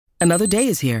Another day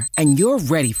is here, and you're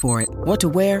ready for it. What to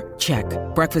wear? Check.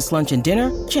 Breakfast, lunch, and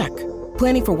dinner? Check.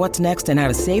 Planning for what's next and how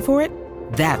to save for it?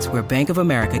 That's where Bank of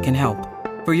America can help.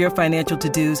 For your financial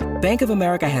to-dos, Bank of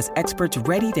America has experts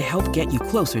ready to help get you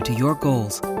closer to your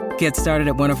goals. Get started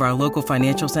at one of our local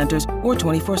financial centers or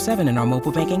 24/7 in our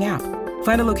mobile banking app.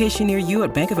 Find a location near you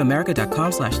at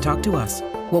bankofamerica.com/talktous.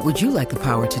 What would you like the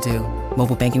power to do?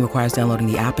 Mobile banking requires downloading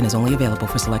the app and is only available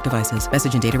for select devices.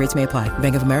 Message and data rates may apply.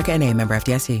 Bank of America N.A., member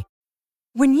FDIC.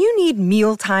 When you need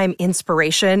mealtime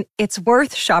inspiration, it's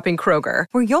worth shopping Kroger,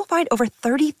 where you'll find over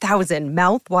 30,000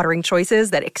 mouth-watering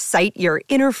choices that excite your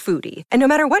inner foodie. And no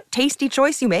matter what tasty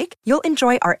choice you make, you'll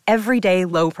enjoy our everyday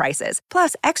low prices,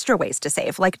 plus extra ways to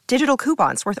save, like digital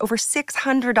coupons worth over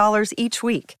 $600 each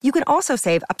week. You can also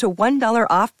save up to $1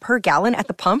 off per gallon at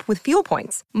the pump with fuel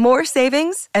points. More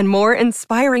savings and more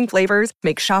inspiring flavors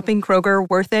make shopping Kroger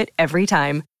worth it every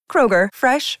time. Kroger,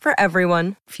 fresh for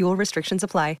everyone. Fuel restrictions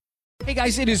apply. Hey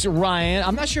guys, it is Ryan.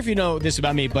 I'm not sure if you know this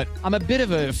about me, but I'm a bit of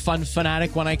a fun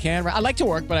fanatic when I can. I like to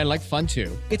work, but I like fun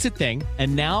too. It's a thing.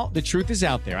 And now the truth is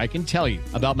out there. I can tell you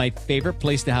about my favorite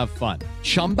place to have fun.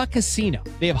 Chumba Casino.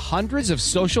 They have hundreds of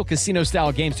social casino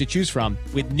style games to choose from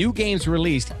with new games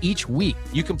released each week.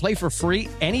 You can play for free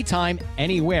anytime,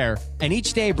 anywhere. And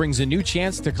each day brings a new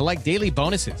chance to collect daily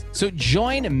bonuses. So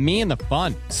join me in the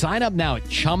fun. Sign up now at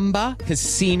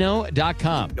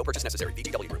ChumbaCasino.com. No purchase necessary.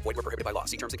 VGW Group. Void where prohibited by law.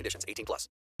 See terms and conditions. 18+.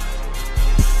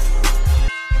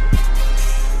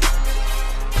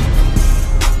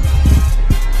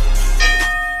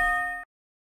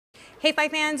 Hey,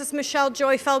 Fight fans, it's Michelle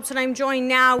Joy Phelps, and I'm joined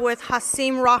now with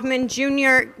Hasim Rahman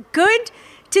Jr. Good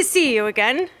to see you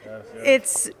again. Yes.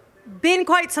 It's been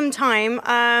quite some time.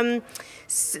 I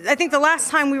think the last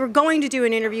time we were going to do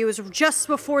an interview was just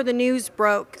before the news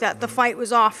broke that the fight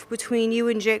was off between you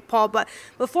and Jake Paul. But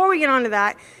before we get on to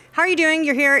that, how are you doing?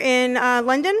 You're here in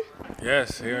London?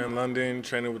 Yes, here in London,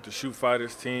 training with the Shoot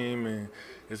Fighters team, and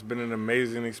it's been an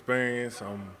amazing experience.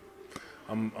 I'm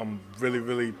really,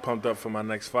 really pumped up for my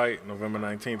next fight, November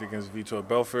 19th against Vitor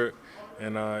Belfort,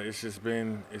 and it's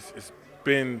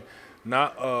been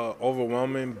not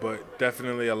overwhelming, but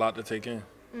definitely a lot to take in.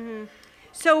 Mm-hmm.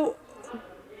 So,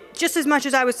 just as much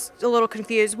as I was a little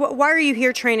confused, why are you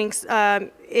here training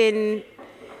in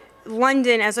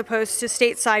London as opposed to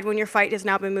stateside when your fight has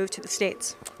now been moved to the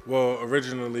States? Well,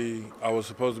 originally I was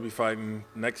supposed to be fighting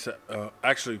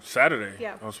Saturday.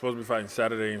 Yeah. I was supposed to be fighting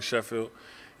Saturday in Sheffield,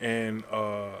 and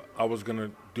I was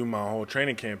gonna do my whole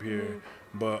training camp here.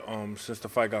 But since the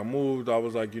fight got moved, I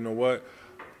was like, you know what?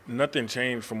 Nothing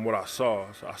changed from what I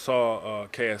saw. So I saw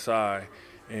KSI,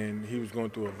 and he was going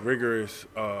through a rigorous,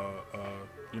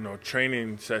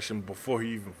 training session before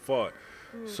he even fought.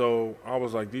 So I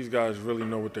was like, these guys really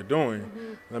know what they're doing.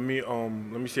 Let me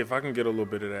see if I can get a little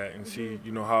bit of that and see,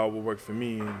 how it will work for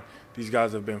me. And these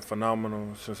guys have been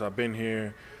phenomenal since I've been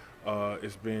here.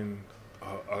 It's been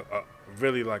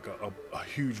really like a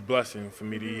huge blessing for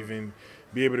me to even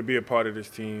be able to be a part of this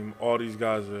team. All these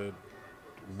guys are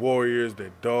warriors,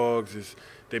 they're dogs.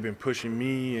 They've been pushing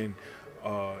me, and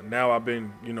now I've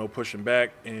been, pushing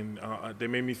back, and they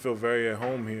made me feel very at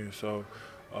home here. So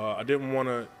I didn't want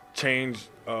to change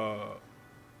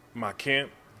my camp.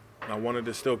 I wanted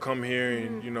to still come here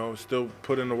and, still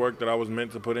put in the work that I was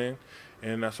meant to put in,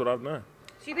 and that's what I've done.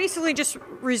 So you basically just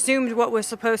resumed what was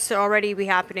supposed to already be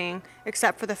happening,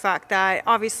 except for the fact that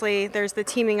obviously there's the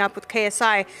teaming up with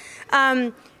KSI.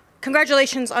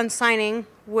 Congratulations on signing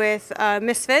with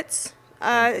Misfits.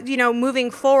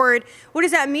 Moving forward, what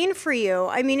does that mean for you?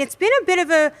 I mean, it's been a bit of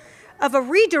a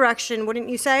redirection, wouldn't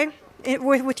you say,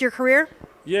 with your career?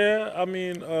 Yeah, I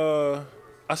mean, I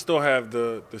still have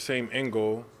the same end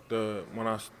goal. When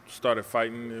I started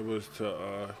fighting, it was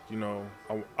to,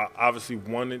 I obviously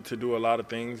wanted to do a lot of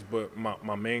things, but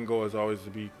my main goal is always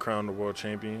to be crowned the world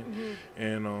champion.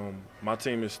 And my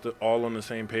team is all on the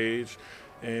same page.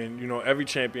 And, every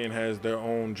champion has their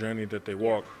own journey that they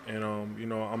walk. And,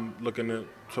 I'm looking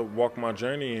to walk my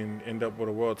journey and end up with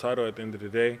a world title at the end of the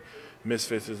day.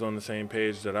 Misfits is on the same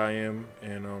page that I am,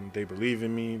 and they believe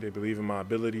in me, they believe in my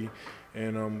ability,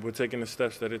 and we're taking the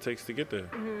steps that it takes to get there.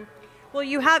 Well,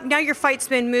 now your fight's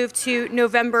been moved to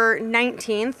November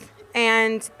 19th,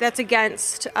 and that's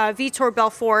against Vitor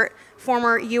Belfort,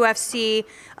 former UFC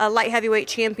light heavyweight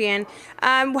champion.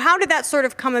 How did that sort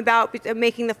of come about,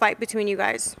 making the fight between you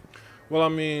guys? Well, I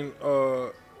mean,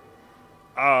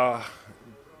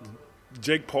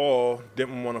 Jake Paul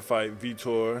didn't want to fight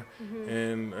Vitor,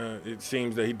 and it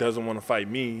seems that he doesn't want to fight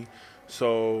me.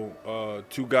 So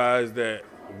two guys that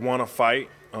want to fight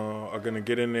are going to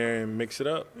get in there and mix it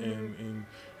up. And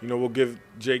we'll give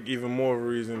Jake even more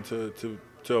reason to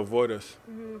to avoid us.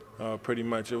 Pretty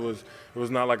much, it was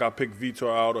not like I picked Vitor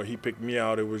out or he picked me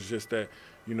out. It was just that,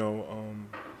 you know,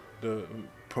 the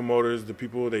promoters, the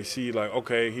people, they see like,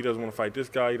 okay, he doesn't want to fight this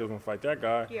guy, he doesn't want to fight that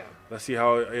guy. Yeah. Let's see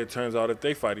how it turns out if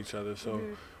they fight each other. So,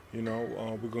 you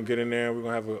know, we're gonna get in there and we're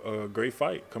gonna have a great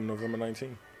fight come November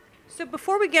 19th. So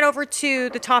before we get over to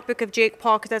the topic of Jake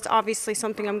Paul, because that's obviously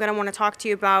something I'm going to want to talk to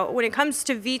you about, when it comes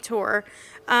to Vitor,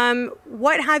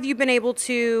 what have you been able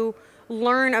to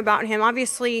learn about him?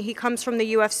 Obviously, he comes from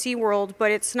the UFC world,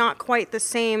 but it's not quite the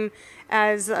same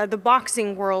as the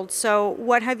boxing world. So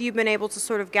what have you been able to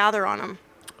sort of gather on him?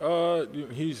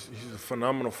 He's a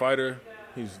phenomenal fighter.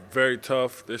 He's very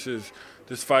tough.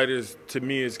 This fight is, to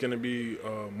me, is going to be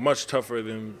much tougher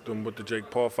than what the Jake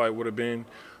Paul fight would have been.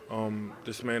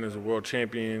 This man is a world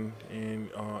champion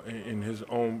in his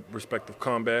own respective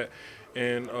combat,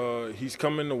 and he's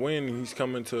coming to win. He's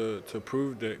coming to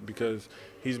prove that, because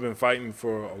he's been fighting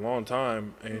for a long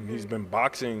time, and he's been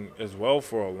boxing as well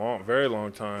for a very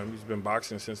long time. He's been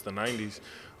boxing since the 90s.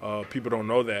 People don't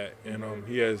know that, and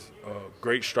he has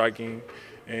great striking,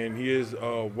 and he is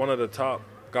one of the top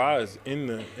guys in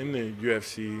the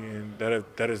UFC and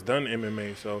that has done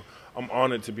MMA. So I'm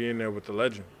honored to be in there with the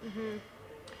legend.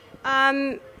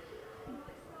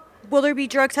 Will there be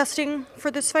drug testing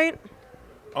for this fight?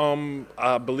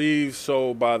 I believe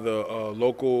so by the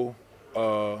local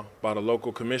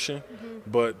commission,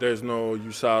 but there's no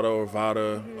USADA or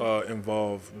VADA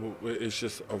involved. It's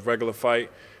just a regular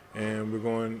fight, and we're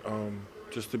going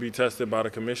just to be tested by the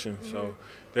commission. So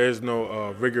there's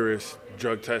no rigorous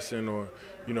drug testing, or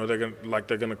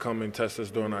they're gonna come and test us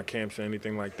during our camps or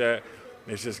anything like that.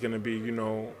 It's just gonna be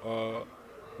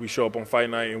we show up on fight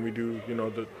night and we do,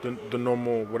 the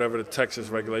normal, whatever the Texas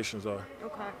regulations are.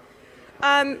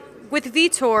 Okay. With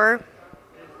Vitor,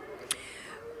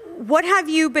 what have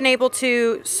you been able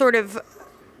to sort of,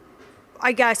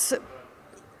 I guess,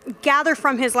 gather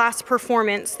from his last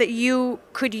performance that you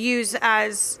could use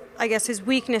as, I guess, his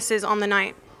weaknesses on the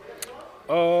night?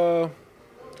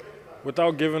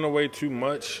 Without giving away too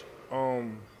much, I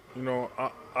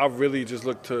really just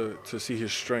look to see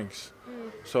his strengths.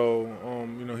 So,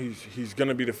 he's going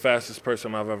to be the fastest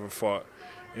person I've ever fought.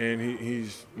 And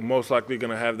he's most likely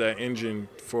going to have that engine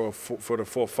for the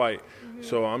full fight.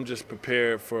 So I'm just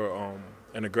prepared for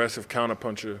an aggressive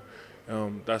counterpuncher.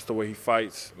 That's the way he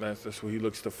fights. That's where he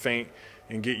looks to feint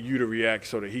and get you to react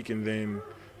so that he can then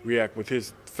react with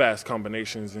his fast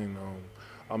combinations. And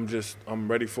I'm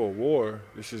ready for a war.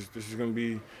 This is going to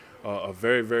be a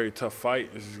very, very tough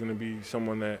fight. This is going to be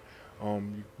someone that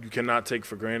you cannot take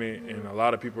for granted. And a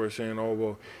lot of people are saying, oh,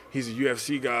 well, he's a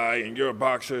UFC guy and you're a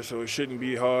boxer, so it shouldn't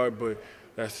be hard. But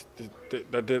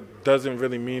that doesn't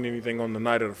really mean anything on the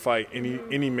night of the fight.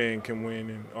 Any man can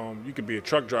win. And you could be a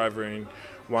truck driver and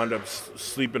wind up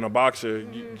sleeping a boxer.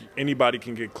 Anybody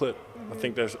can get clipped. I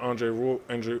think that's Andre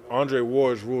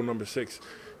Ward's rule number 6.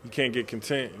 You can't get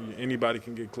content. Anybody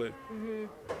can get clipped.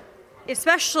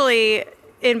 Especially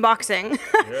in boxing.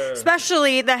 Yeah.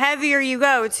 Especially the heavier you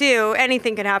go, too,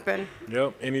 anything can happen.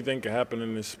 Yep, anything can happen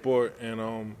in this sport. And,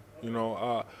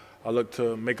 I look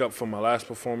to make up for my last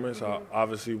performance. I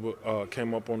obviously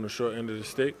came up on the short end of the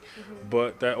stick,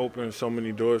 but that opened so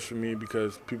many doors for me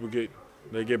because people get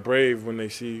brave when they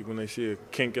see a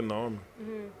kink in the armor.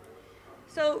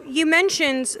 So you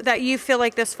mentioned that you feel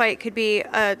like this fight could be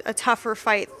a tougher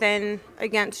fight than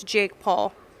against Jake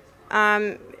Paul.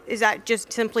 Is that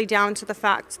just simply down to the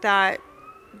fact that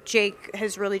Jake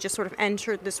has really just sort of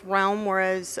entered this realm,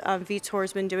 whereas Vitor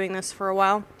has been doing this for a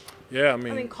while? Yeah, I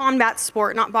mean combat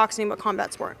sport, not boxing, but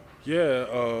combat sport. Yeah,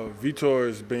 Vitor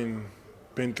has been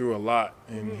through a lot,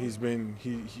 and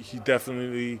he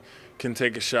definitely can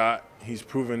take a shot. He's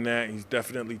proven that. He's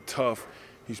definitely tough.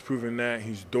 He's proven that.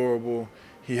 He's durable.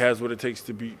 He has what it takes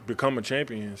to become a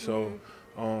champion. So.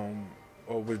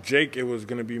 With Jake, it was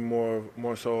going to be more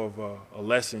so of a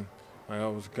lesson. I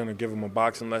was going to give him a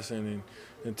boxing lesson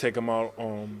and take him out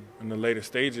in the later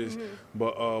stages.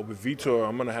 But with Vitor,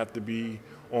 I'm going to have to be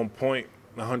on point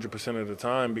 100% of the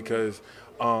time because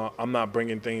I'm not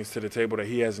bringing things to the table that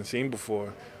he hasn't seen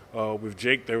before. With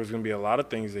Jake, there was going to be a lot of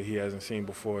things that he hasn't seen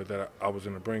before that I was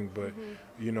going to bring. But,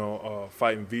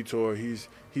 fighting Vitor,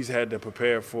 he's had to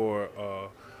prepare for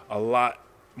a lot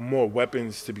more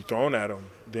weapons to be thrown at him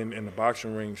than in the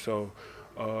boxing ring. So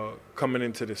coming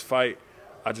into this fight,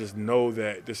 I just know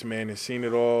that this man has seen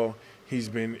it all. He's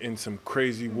been in some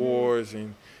crazy wars,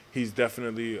 and he's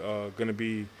definitely going to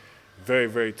be very,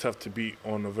 very tough to beat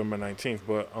on November 19th.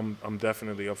 But I'm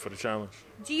definitely up for the challenge.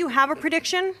 Do you have a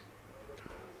prediction?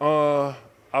 I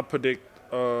predict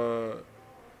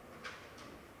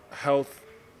health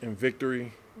and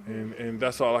victory and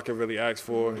that's all I can really ask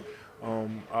for.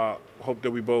 I hope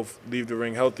that we both leave the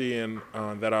ring healthy and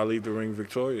that I leave the ring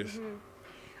victorious.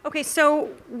 Okay, so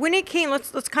when it came,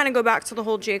 let's kind of go back to the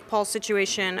whole Jake Paul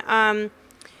situation.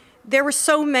 There were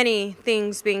so many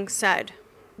things being said.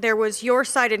 There was your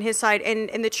side and his side,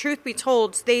 and the truth be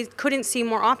told, they couldn't see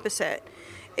more opposite.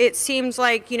 It seems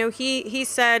like, he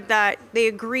said that they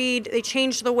agreed, they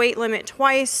changed the weight limit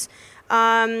twice,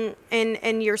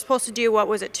 and you're supposed to do,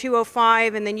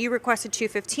 205, and then you requested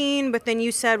 215, but then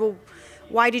you said, well,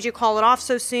 why did you call it off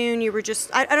so soon? You were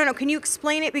just, I don't know, can you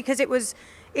explain it? Because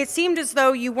it seemed as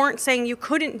though you weren't saying you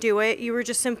couldn't do it, you were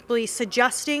just simply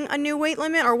suggesting a new weight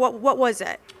limit, or what was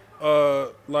it?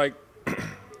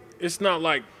 It's not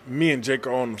like me and Jake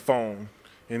are on the phone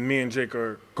and me and Jake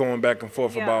are going back and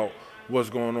forth about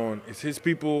what's going on. It's his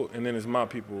people and then it's my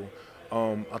people.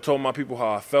 I told my people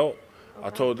how I felt. Okay. I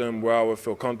told them where I would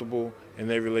feel comfortable, and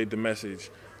they relayed the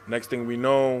message. Next thing we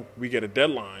know, we get a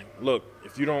deadline. Look,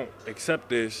 if you don't accept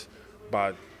this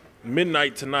by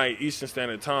midnight tonight, Eastern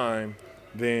Standard Time,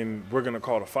 then we're going to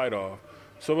call the fight off.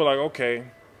 So we're like, okay.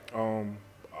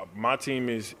 My team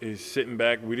is sitting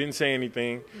back. We didn't say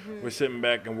anything. We're sitting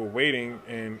back and we're waiting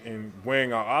and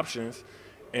weighing our options.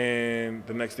 And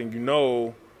the next thing you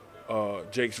know,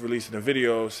 Jake's releasing a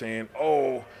video saying,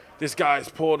 oh, this guy's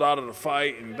pulled out of the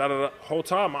fight and da-da-da. Whole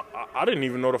time, I didn't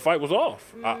even know the fight was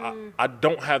off. I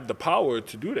don't have the power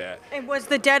to do that. And was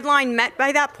the deadline met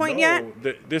by that point yet?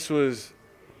 This was,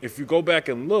 if you go back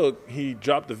and look, he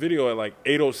dropped the video at like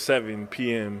 8:07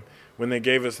 p.m. when they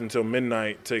gave us until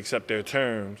midnight to accept their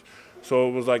terms. So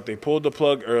it was like they pulled the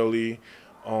plug early,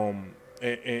 and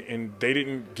they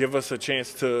didn't give us a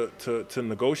chance to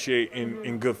negotiate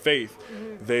in good faith.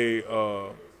 They,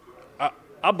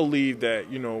 I believe that,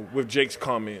 with Jake's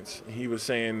comments, he was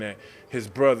saying that his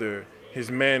brother, his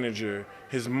manager,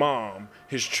 his mom,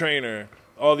 his trainer,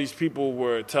 all these people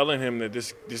were telling him that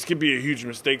this could be a huge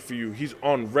mistake for you. He's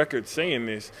on record saying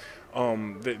this.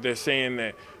 They're saying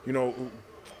that,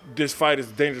 this fight is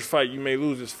a dangerous fight. You may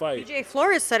lose this fight. BJ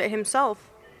Flores said it himself.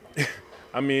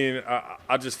 I mean,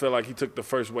 I just felt like he took the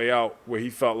first way out where he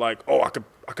felt like, oh, I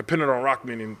could pin it on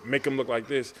Rockman and make him look like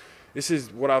this. This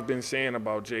is what I've been saying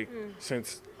about Jake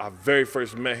since I very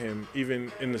first met him,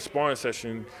 even in the sparring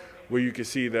session where you could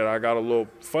see that I got a little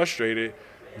frustrated.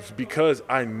 It's because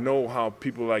I know how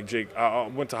people like Jake, I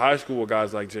went to high school with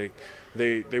guys like Jake.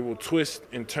 They will twist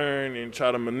and turn and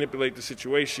try to manipulate the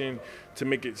situation to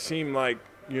make it seem like,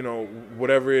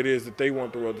 whatever it is that they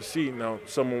want the world to see. Now,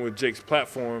 someone with Jake's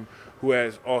platform who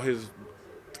has all his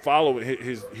following,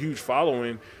 his huge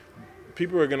following,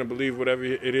 people are going to believe whatever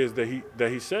it is that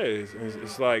he says. And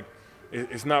it's like,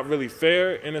 it's not really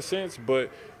fair in a sense,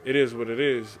 but it is what it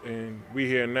is. And we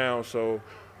here now, so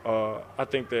I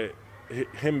think that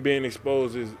him being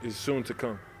exposed is soon to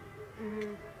come.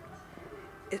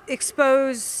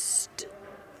 Exposed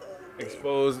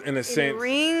in a sense.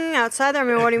 Ring outside there. I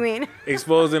mean, what do you mean?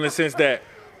 Exposed in the sense that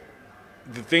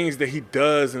the things that he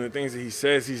does and the things that he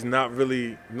says, he's not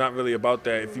really about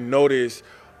that. If you notice,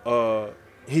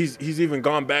 he's even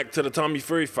gone back to the Tommy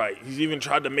Fury fight. He's even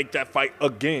tried to make that fight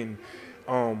again.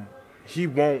 He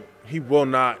will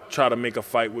not try to make a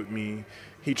fight with me.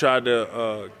 He tried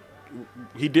to.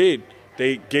 He did.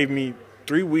 They gave me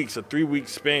 3 weeks, a 3-week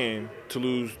span to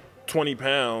lose 20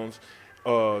 pounds.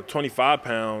 25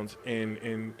 pounds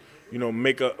and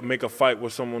make a fight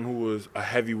with someone who was a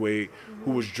heavyweight, who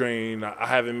was drained. I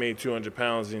haven't made 200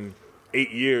 pounds in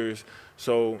 8 years,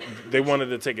 so they wanted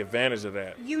to take advantage of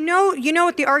that. You know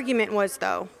what the argument was,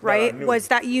 though, right? Was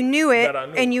that you knew it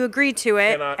and you agreed to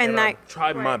it, and I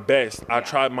tried my best. I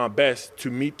tried my best to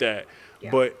meet that,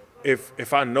 but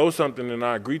if I know something and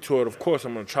I agree to it, of course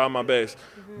I'm gonna try my best.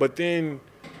 But then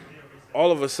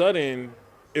all of a sudden,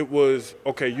 it was,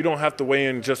 okay, you don't have to weigh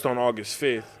in just on August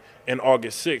 5th and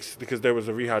August 6th because there was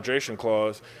a rehydration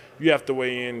clause. You have to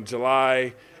weigh in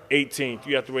July 18th.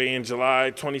 You have to weigh in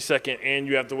July 22nd, and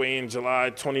you have to weigh in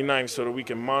July 29th so that we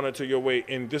can monitor your weight.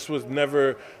 And this was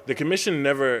never, the commission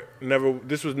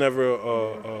this was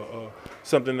never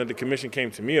something that the commission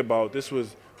came to me about. This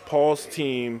was Paul's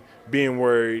team being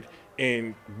worried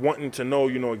and wanting to know,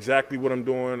 exactly what I'm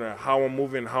doing, or how I'm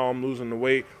moving, how I'm losing the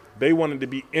weight. They wanted to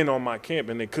be in on my camp,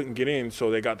 and they couldn't get in, so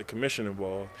they got the commission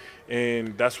involved.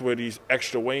 And that's where these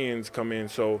extra weigh-ins come in.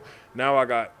 So now I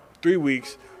got 3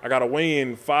 weeks. I got to weigh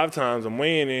in 5 times. I'm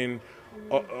weighing in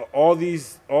all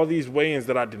these weigh-ins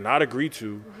that I did not agree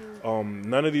to.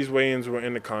 None of these weigh-ins were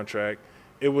in the contract.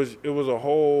 It was a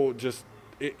whole just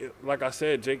like I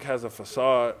said, Jake has a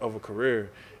facade of a career,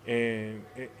 and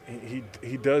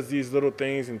he does these little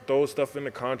things and throws stuff in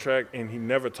the contract, and he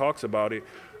never talks about it.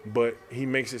 but he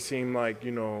makes it seem like,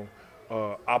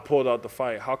 I pulled out the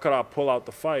fight. How could I pull out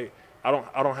the fight? I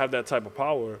don't have that type of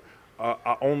power.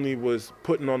 I only was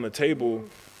putting on the table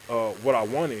what I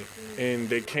wanted, and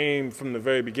they came from the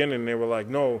very beginning. They were like,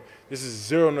 no, this is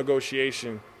zero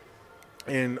negotiation,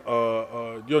 and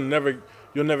you'll never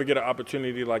get an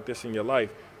opportunity like this in your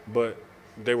life. But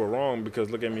they were wrong, because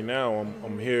look at me now.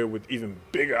 I'm here with even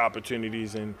bigger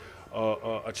opportunities and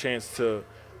a chance to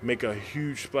make a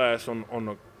huge splash on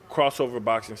the crossover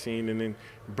boxing scene, and then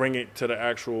bring it to the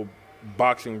actual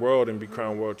boxing world and be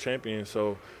crowned world champion.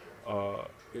 So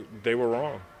they were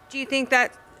wrong. Do you think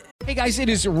that? Hey guys, it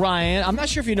is Ryan. I'm not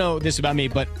sure if you know this about me,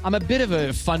 but I'm a bit of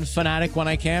a fun fanatic when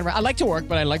I can. I like to work,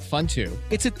 but I like fun too.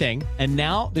 It's a thing. And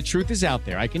now the truth is out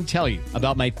there. I can tell you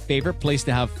about my favorite place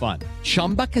to have fun.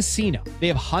 Chumba Casino. They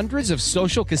have hundreds of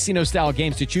social casino style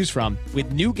games to choose from,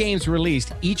 with new games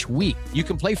released each week. You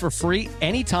can play for free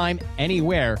anytime,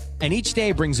 anywhere, and each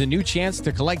day brings a new chance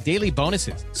to collect daily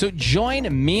bonuses. So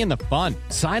join me in the fun.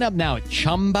 Sign up now at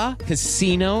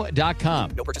ChumbaCasino.com.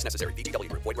 No purchase necessary. VGW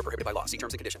Group. Void where prohibited by law. See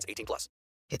terms and conditions. 18+.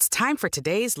 It's time for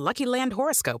today's Lucky Land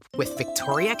horoscope with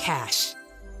Victoria Cash.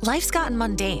 Life's gotten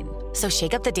mundane, so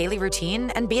shake up the daily routine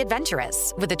and be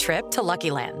adventurous with a trip to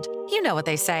Lucky Land. You know what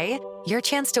they say, your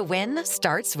chance to win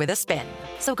starts with a spin.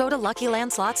 So go to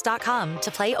LuckyLandSlots.com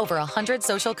to play over 100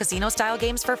 social casino-style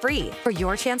games for free for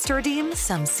your chance to redeem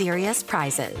some serious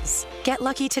prizes. Get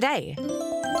lucky today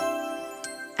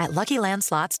at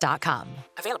LuckyLandSlots.com.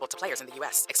 Available to players in the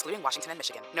U.S., excluding Washington and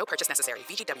Michigan. No purchase necessary.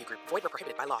 VGW Group. Void where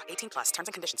prohibited by law. 18+. Terms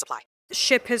and conditions apply.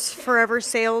 Ship has forever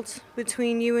sailed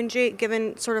between you and Jake,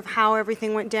 given sort of how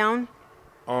everything went down?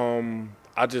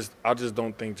 I just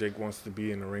don't think Jake wants to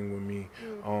be in the ring with me.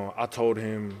 I told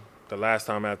him the last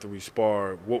time after we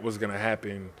sparred what was going to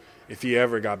happen if he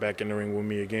ever got back in the ring with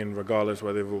me again, regardless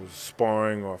whether it was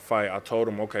sparring or a fight. I told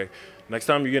him, okay, next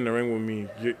time you get in the ring with me,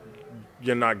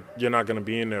 you're not going to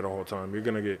be in there the whole time.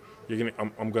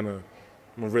 I'm going to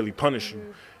really punish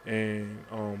you. And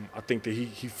I think that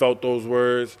he felt those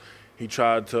words. He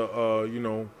tried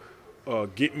to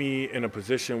get me in a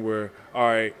position where, all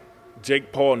right,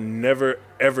 Jake Paul never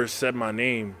ever said my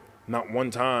name, not one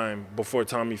time, before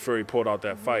Tommy Fury pulled out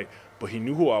that fight. But he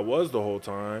knew who I was the whole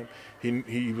time.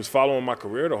 He was following my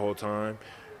career the whole time.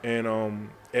 And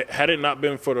had it not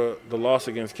been for the loss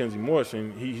against Kenzie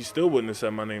Morrison, he still wouldn't have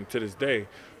said my name to this day.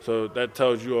 So that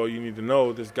tells you all you need to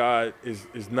know. This guy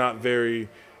is not very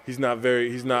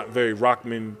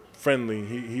Rockman friendly.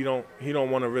 He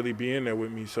don't want to really be in there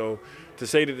with me. So to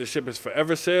say that the ship has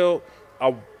forever sailed,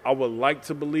 I would like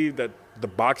to believe that the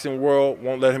boxing world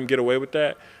won't let him get away with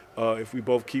that. If we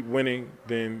both keep winning,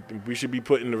 then we should be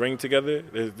put in the ring together.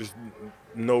 There's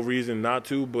no reason not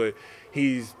to, but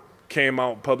he's came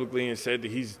out publicly and said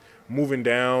that he's moving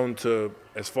down to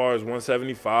as far as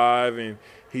 175, and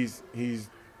he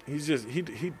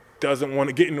doesn't want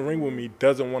to get in the ring with me,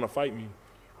 doesn't want to fight me.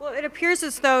 Well, it appears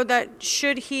as though that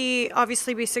should he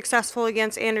obviously be successful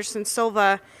against Anderson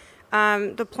Silva,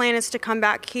 the plan is to come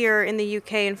back here in the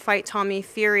UK and fight Tommy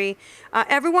Fury.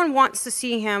 Everyone wants to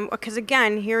see him because,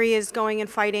 again, here he is going and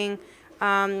fighting,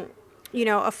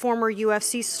 a former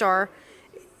UFC star.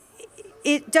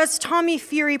 Does Tommy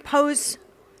Fury pose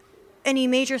any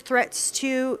major threats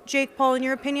to Jake Paul, in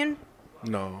your opinion?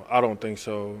 No, I don't think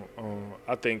so.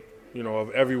 I think,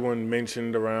 of everyone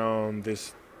mentioned around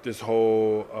this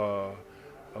whole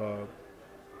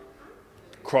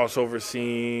crossover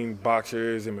scene,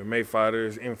 boxers, MMA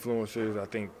fighters, influencers, I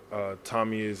think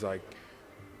Tommy is like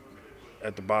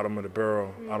at the bottom of the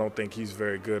barrel. I don't think he's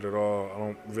very good at all. I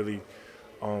don't really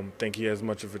think he has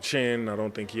much of a chin. I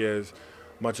don't think he has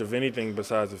much of anything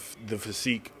besides the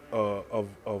physique of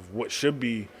what should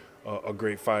be a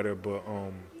great fighter. But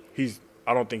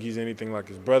I don't think he's anything like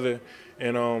his brother.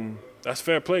 And that's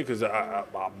fair play because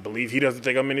I believe he doesn't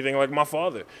think I'm anything like my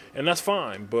father. And that's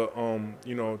fine. But,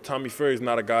 Tommy Fury is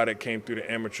not a guy that came through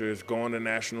the amateurs, going to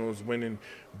nationals, winning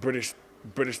British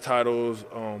titles.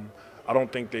 I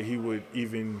don't think that he would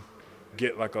even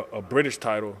get like a British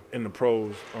title in the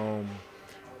pros.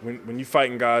 When you're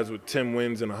fighting guys with 10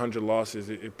 wins and 100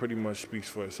 losses, it pretty much speaks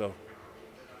for itself.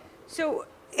 So,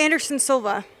 Anderson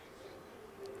Silva,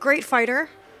 great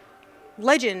fighter,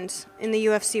 legend in the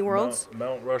UFC world.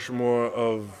 Mount Rushmore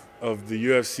of the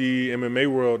UFC MMA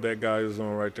world, that guy is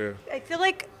on right there. I feel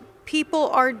like a lot of people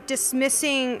are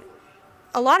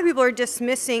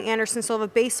dismissing Anderson Silva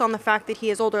based on the fact that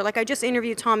he is older. Like, I just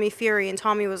interviewed Tommy Fury, and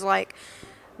Tommy was like,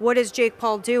 what is Jake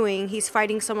Paul doing? He's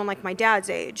fighting someone like my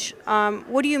dad's age.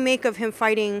 What do you make of him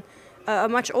fighting a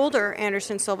much older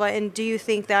Anderson Silva? And do you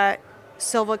think that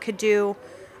Silva could do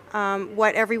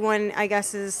what everyone, I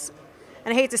guess, is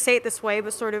and I hate to say it this way,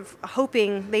 but sort of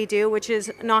hoping they do, which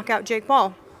is knock out Jake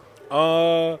Paul?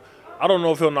 I don't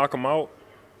know if he'll knock him out,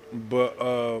 but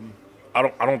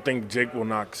I don't think Jake will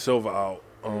knock Silva out.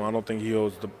 I don't think he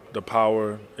holds the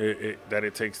power that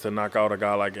it takes to knock out a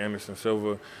guy like Anderson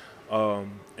Silva.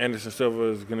 Anderson Silva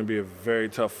is going to be a very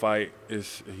tough fight.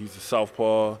 He's a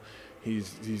southpaw. He's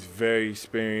very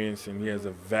experienced, and he has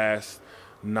a vast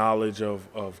knowledge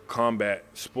of combat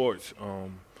sports.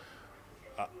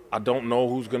 I don't know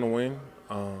who's going to win.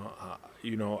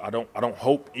 I don't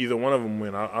hope either one of them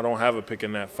win. I don't have a pick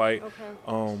in that fight.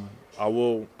 Okay. I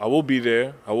will be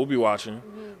there. I will be watching.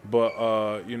 But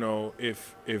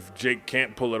if Jake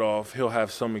can't pull it off, he'll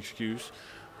have some excuse.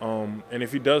 And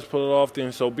if he does pull it off,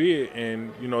 then so be it.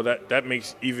 And that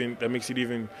makes it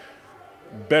even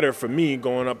better for me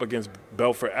going up against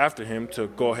Belfort after him to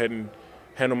go ahead and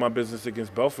handle my business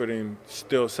against Belfort and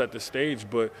still set the stage.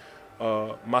 But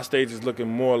my stage is looking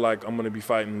more like I'm going to be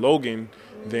fighting Logan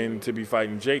than to be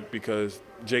fighting Jake, because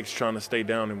Jake's trying to stay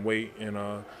down and wait,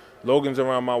 and Logan's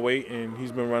around my weight, and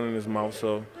he's been running his mouth,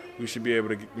 so we should be able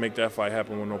to make that fight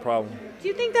happen with no problem. Do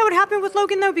you think that would happen with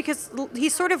Logan, though? Because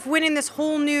he's sort of went in this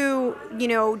whole new,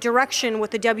 direction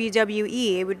with the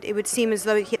WWE. It would seem as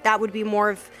though that would be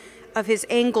more of his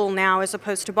angle now as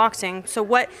opposed to boxing.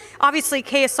 So obviously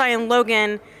KSI and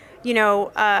Logan,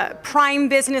 prime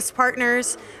business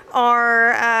partners,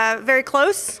 are very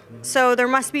close. So there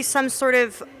must be some sort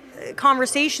of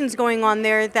conversations going on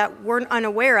there that we're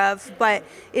unaware of. But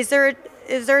is there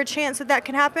a chance that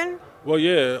can happen? Well,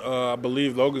 yeah, I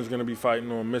believe Logan's going to be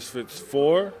fighting on Misfits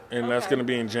 4, and that's going to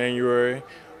be in January.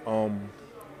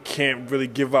 Can't really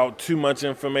give out too much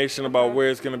information about where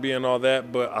it's going to be and all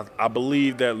that, but I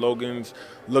believe that Logan's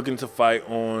looking to fight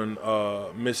on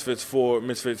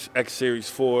Misfits X Series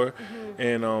 4,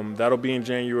 and that'll be in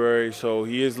January. So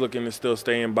he is looking to still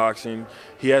stay in boxing.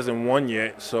 He hasn't won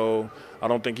yet, so I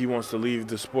don't think he wants to leave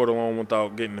the sport alone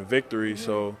without getting a victory.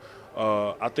 So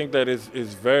I think that is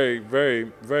very,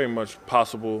 very, very much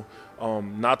possible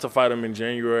not to fight him in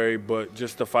January, but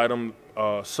just to fight him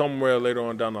somewhere later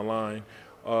on down the line.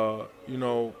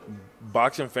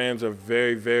 Boxing fans are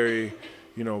very, very,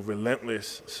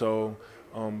 relentless. So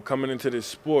coming into this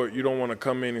sport, you don't want to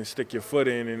come in and stick your foot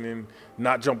in and then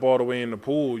not jump all the way in the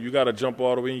pool. You got to jump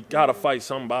all the way. You got to fight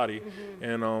somebody.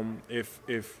 And if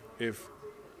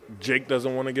Jake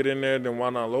doesn't want to get in there, then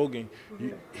why not Logan?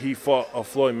 He fought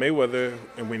Floyd Mayweather,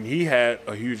 and when he had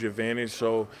a huge advantage.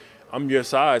 So I'm your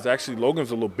size. Actually, Logan's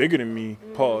a little bigger than me.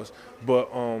 Pause. But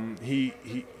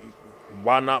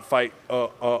why not fight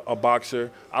a boxer?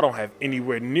 I don't have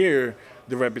anywhere near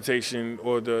the reputation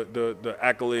or the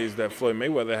accolades that Floyd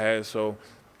Mayweather has, so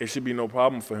it should be no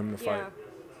problem for him to fight.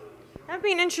 That'd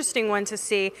be an interesting one to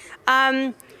see.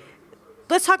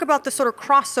 Let's talk about the sort of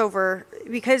crossover,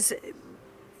 because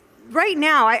right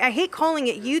now I hate calling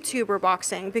it YouTuber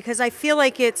boxing, because I feel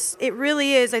like it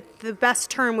really is, the best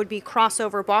term would be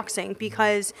crossover boxing,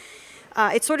 because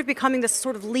it's sort of becoming this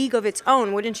sort of league of its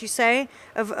own, wouldn't you say?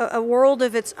 Of a world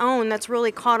of its own that's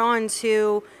really caught on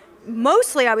to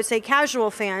mostly, I would say,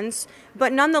 casual fans,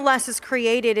 but nonetheless has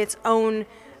created its own,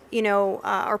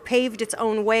 or paved its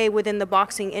own way within the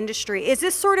boxing industry. Is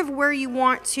this sort of where you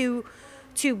want to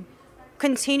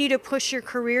continue to push your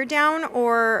career down?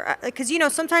 Or, because,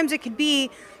 sometimes it could be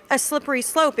a slippery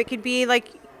slope. It could be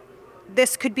like,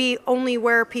 this could be only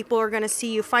where people are going to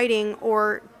see you fighting,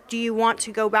 or do you want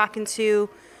to go back into,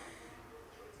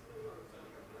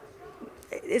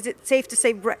 is it safe to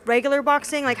say regular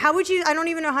boxing? Like, how would you, I don't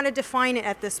even know how to define it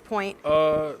at this point.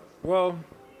 Well,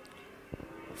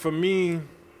 for me,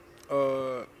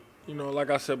 like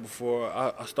I said before,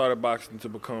 I started boxing to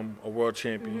become a world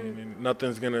champion, and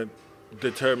nothing's going to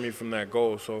deter me from that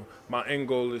goal. So my end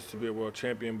goal is to be a world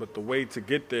champion, but the way to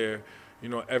get there,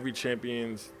 every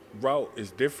champion's route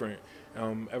is different.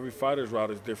 Every fighter's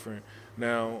route is different.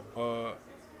 Now,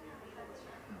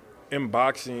 in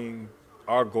boxing,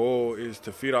 our goal is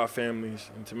to feed our families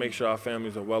and to make sure our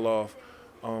families are well off.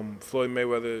 Floyd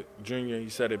Mayweather Jr., he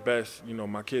said it best,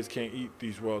 my kids can't eat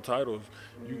these world titles.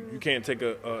 You can't take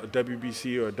a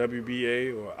WBC or a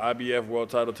WBA or IBF world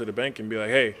title to the bank and be like,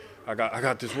 hey, I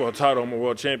got this world title, I'm a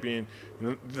world champion,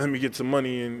 let me get some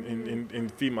money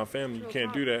and feed my family. You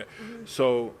can't do that.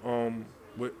 So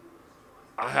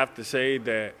I have to say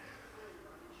that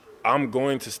I'm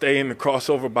going to stay in the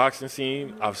crossover boxing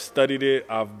scene. I've studied it.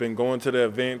 I've been going to the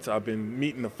events. I've been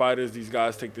meeting the fighters. These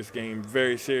guys take this game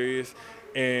very serious.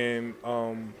 And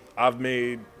I've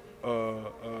made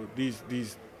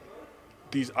these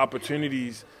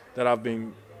opportunities that I've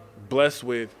been blessed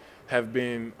with have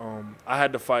been, I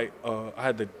had to fight, I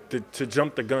had to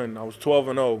jump the gun. I was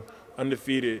 12-0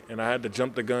 undefeated, and I had to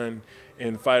jump the gun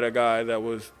and fight a guy that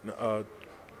was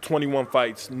 21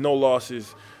 fights, no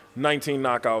losses, 19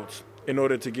 knockouts, in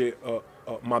order to get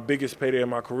my biggest payday in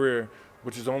my career,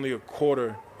 which is only a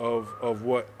quarter of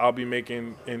what I'll be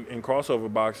making in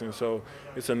crossover boxing. So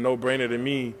it's a no-brainer to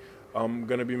me. I'm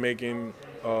going to be making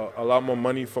a lot more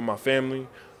money for my family,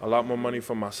 a lot more money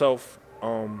for myself,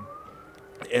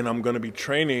 and I'm going to be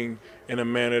training in a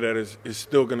manner that is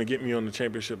still going to get me on the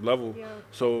championship level. Yeah.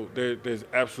 So there's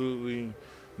absolutely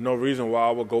no reason why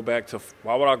I would go back to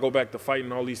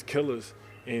fighting all these killers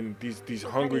and these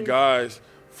hungry guys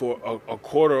for a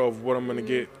quarter of what I'm going to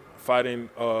get fighting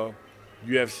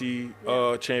UFC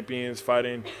champions,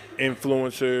 fighting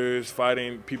influencers,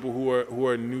 fighting people who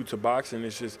are new to boxing.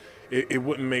 It's just it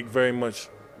wouldn't make very much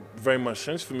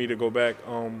sense for me to go back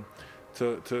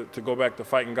to go back to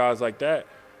fighting guys like that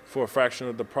for a fraction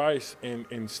of the price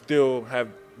and still have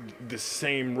the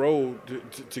same road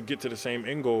to get to the same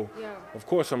end goal. Yeah. Of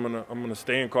course, I'm gonna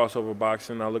stay in crossover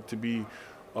boxing. I look to be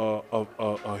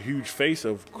a huge face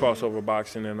of crossover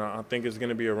boxing, and I think it's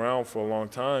gonna be around for a long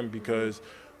time because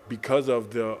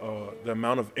of the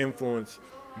amount of influence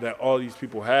that all these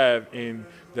people have, and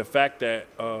the fact that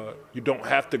you don't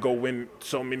have to go win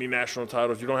so many national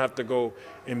titles. You don't have to go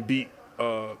and beat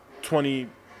 20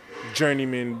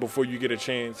 journeymen before you get a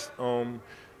chance.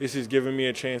 This is giving me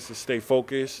a chance to stay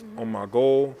focused on my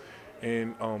goal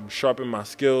and sharpen my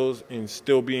skills and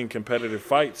still be in competitive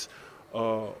fights,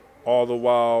 all the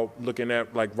while looking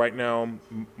at, like right now,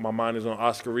 my mind is on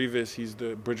Oscar Rivas. He's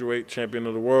the Bridgerweight champion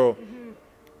of the world.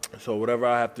 So whatever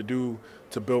I have to do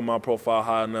to build my profile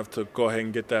high enough to go ahead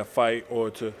and get that fight, or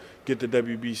to get the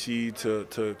WBC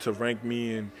to rank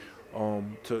me and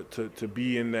to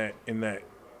be in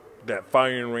that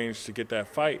firing range to get that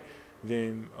fight,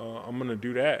 then I'm gonna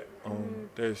do that.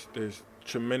 There's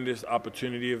tremendous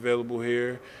opportunity available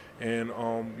here, and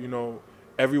you know,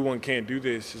 everyone can't do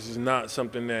this. This is not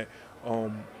something that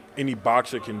any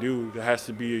boxer can do. There has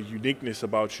to be a uniqueness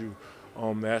about you.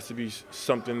 There has to be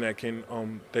something that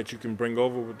you can bring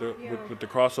over with the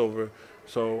crossover.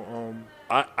 So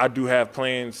I do have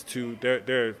plans to.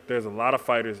 There's a lot of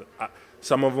fighters.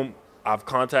 Some of them I've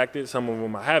contacted, some of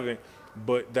them I haven't,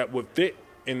 but that would fit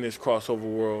in this crossover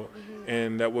world,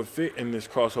 and that would fit in this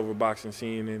crossover boxing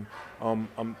scene. And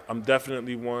I'm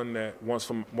definitely one that wants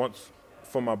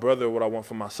for my brother what I want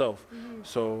for myself.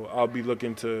 So I'll be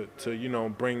looking to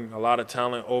bring a lot of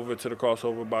talent over to the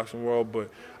crossover boxing world, but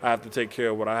I have to take care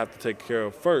of what I have to take care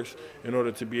of first in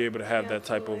order to be able to have that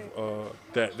type of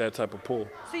that type of pull.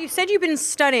 So you said you've been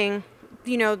studying,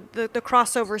 the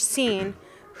crossover scene.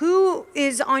 Who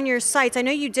is on your sights? I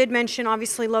know you did mention,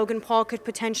 obviously, Logan Paul could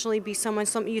potentially be someone.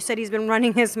 You said he's been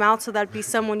running his mouth, so that'd be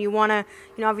someone you want to,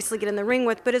 obviously get in the ring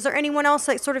with. But is there anyone else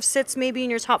that sort of sits maybe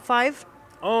in your top 5?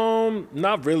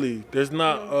 Not really. There's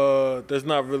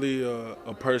not really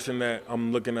a person that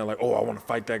I'm looking at like, oh, I want to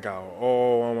fight that guy,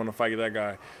 or oh, I want to fight that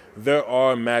guy. There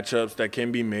are matchups that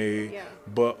can be made,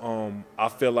 but I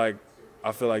feel like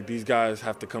these guys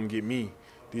have to come get me.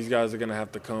 These guys are gonna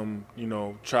have to come,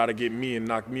 try to get me and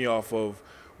knock me off of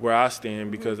where I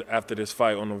stand, because after this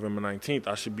fight on November 19th,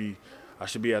 I should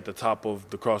be at the top of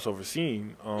the crossover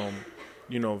scene.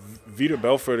 Vitor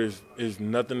Belfort is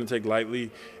nothing to take lightly,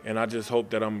 and I just hope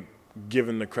that I'm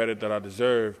given the credit that I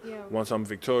deserve once I'm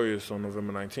victorious on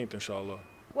November 19th, inshallah.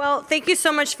 Well, thank you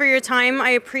so much for your time.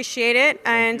 I appreciate it,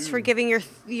 and for giving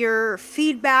your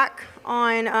feedback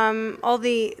on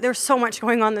there's so much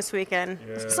going on this weekend.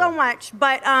 So much.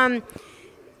 But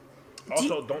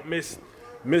also don't miss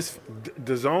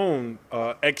DAZN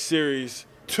X Series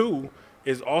 2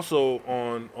 is also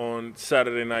on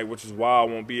Saturday night, which is why I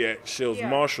won't be at Shields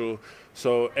Marshall.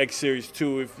 So X Series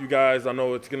 2, if you guys, I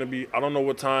know it's gonna be, I don't know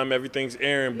what time everything's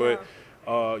airing, but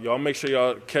y'all make sure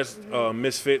y'all catch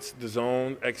Misfits,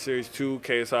 DAZN X Series 2.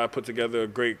 KSI put together a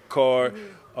great card.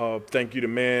 Thank you to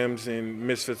Mams and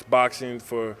Misfits Boxing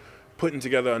for putting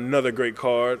together another great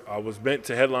card. I was meant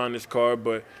to headline this card,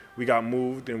 but we got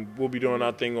moved, and we'll be doing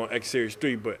our thing on X Series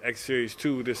 3. But X Series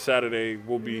 2 this Saturday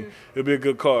it'll be a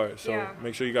good card. So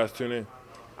make sure you guys tune in.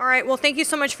 All right. Well, thank you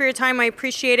so much for your time. I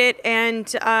appreciate it, and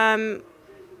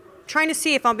trying to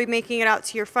see if I'll be making it out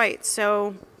to your fight.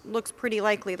 So looks pretty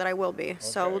likely that I will be. Okay,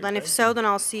 so then if so, then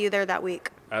I'll see you there that week.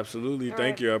 Absolutely.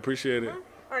 Thank you. I appreciate it.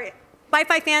 All right. Bye,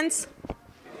 Fight fans.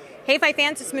 Hey, Fight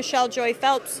fans, it's Michelle Joy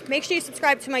Phelps. Make sure you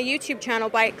subscribe to my YouTube channel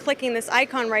by clicking this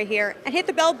icon right here, and hit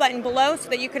the bell button below so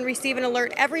that you can receive an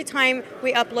alert every time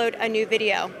we upload a new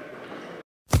video.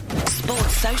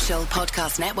 Sports Social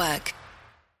Podcast Network.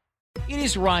 It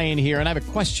is Ryan here, and I have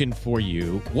a question for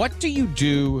you. What do you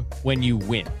do when you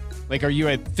win? Like, are you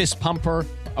a fist pumper,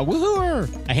 a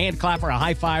woohooer, a hand clapper, a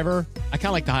high fiver? I kind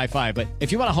of like the high five, but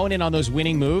if you want to hone in on those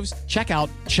winning moves, check out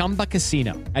Chumba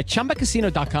Casino. At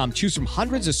ChumbaCasino.com, choose from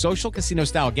hundreds of social casino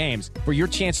style games for your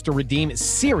chance to redeem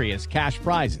serious cash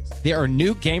prizes. There are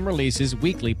new game releases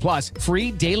weekly, plus free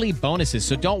daily bonuses.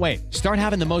 So don't wait. Start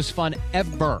having the most fun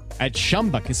ever at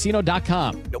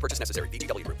ChumbaCasino.com. No purchase necessary.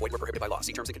 VGW Group. Void where prohibited by law.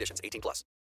 See terms and conditions. 18+.